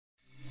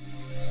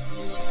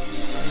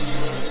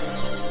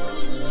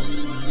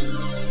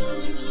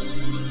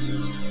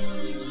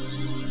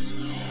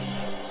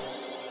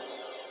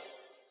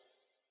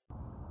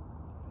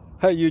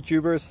Hey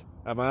YouTubers,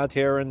 I'm out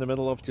here in the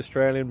middle of the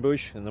Australian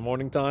bush in the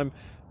morning time.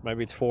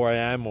 Maybe it's 4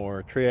 a.m.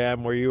 or 3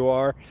 a.m. where you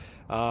are.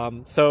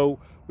 So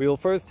we'll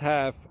first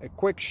have a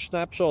quick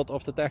snapshot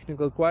of the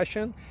technical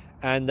question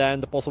and then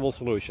the possible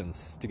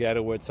solutions,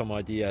 together with some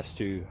ideas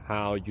to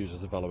how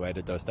users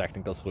evaluated those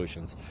technical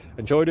solutions.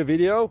 Enjoy the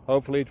video,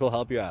 hopefully it will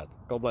help you out.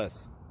 God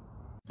bless.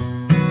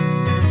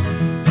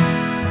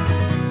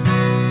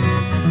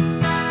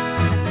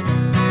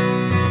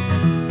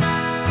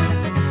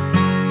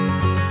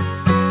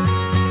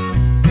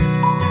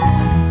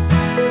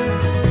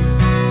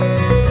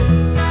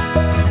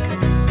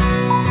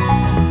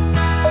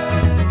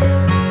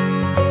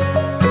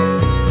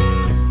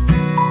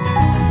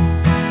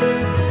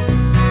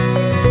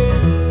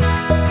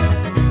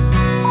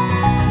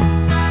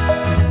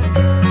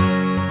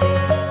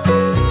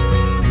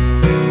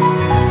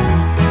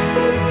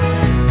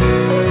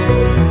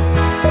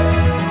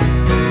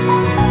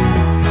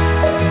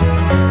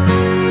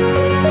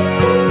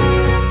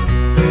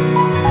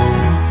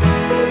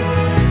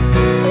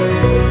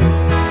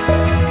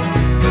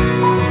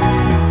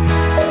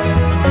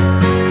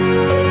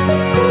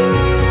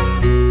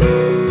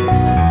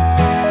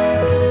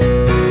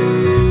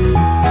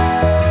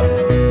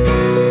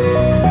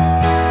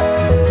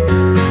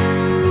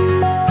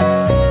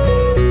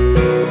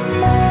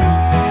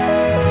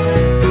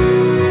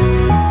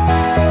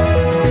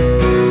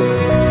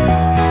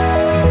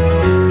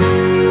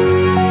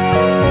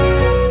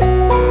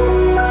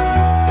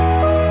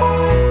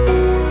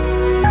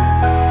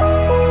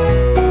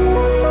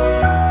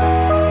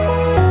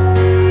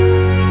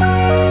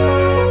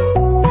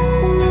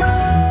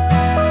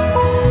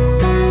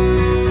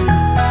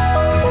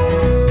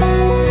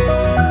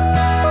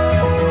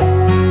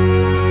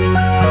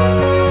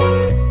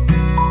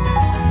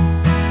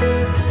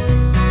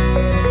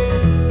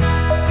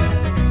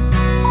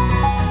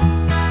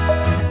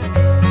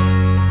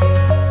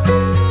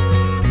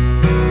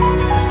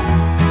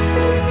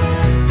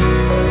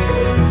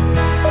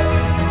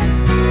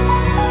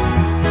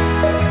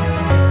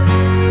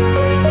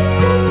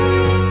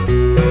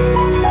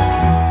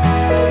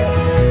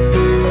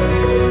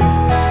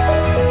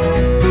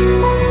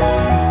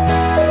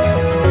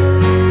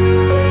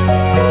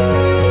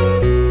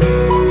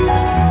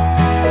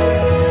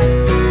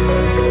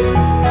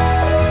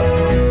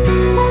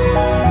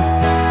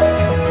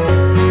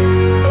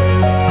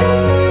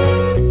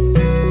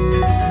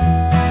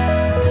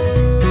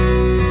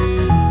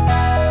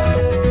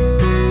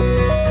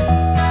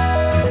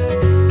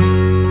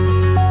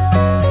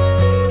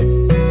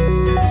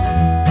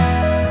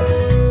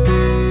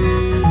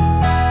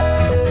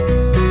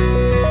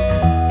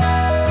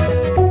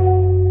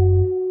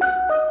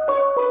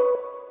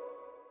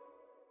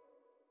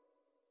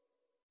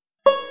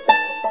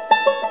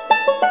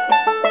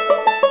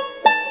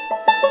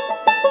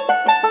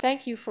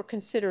 Thank you for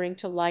considering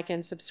to like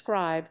and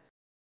subscribe.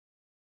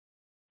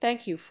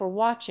 Thank you for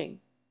watching.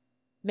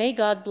 May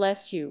God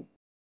bless you.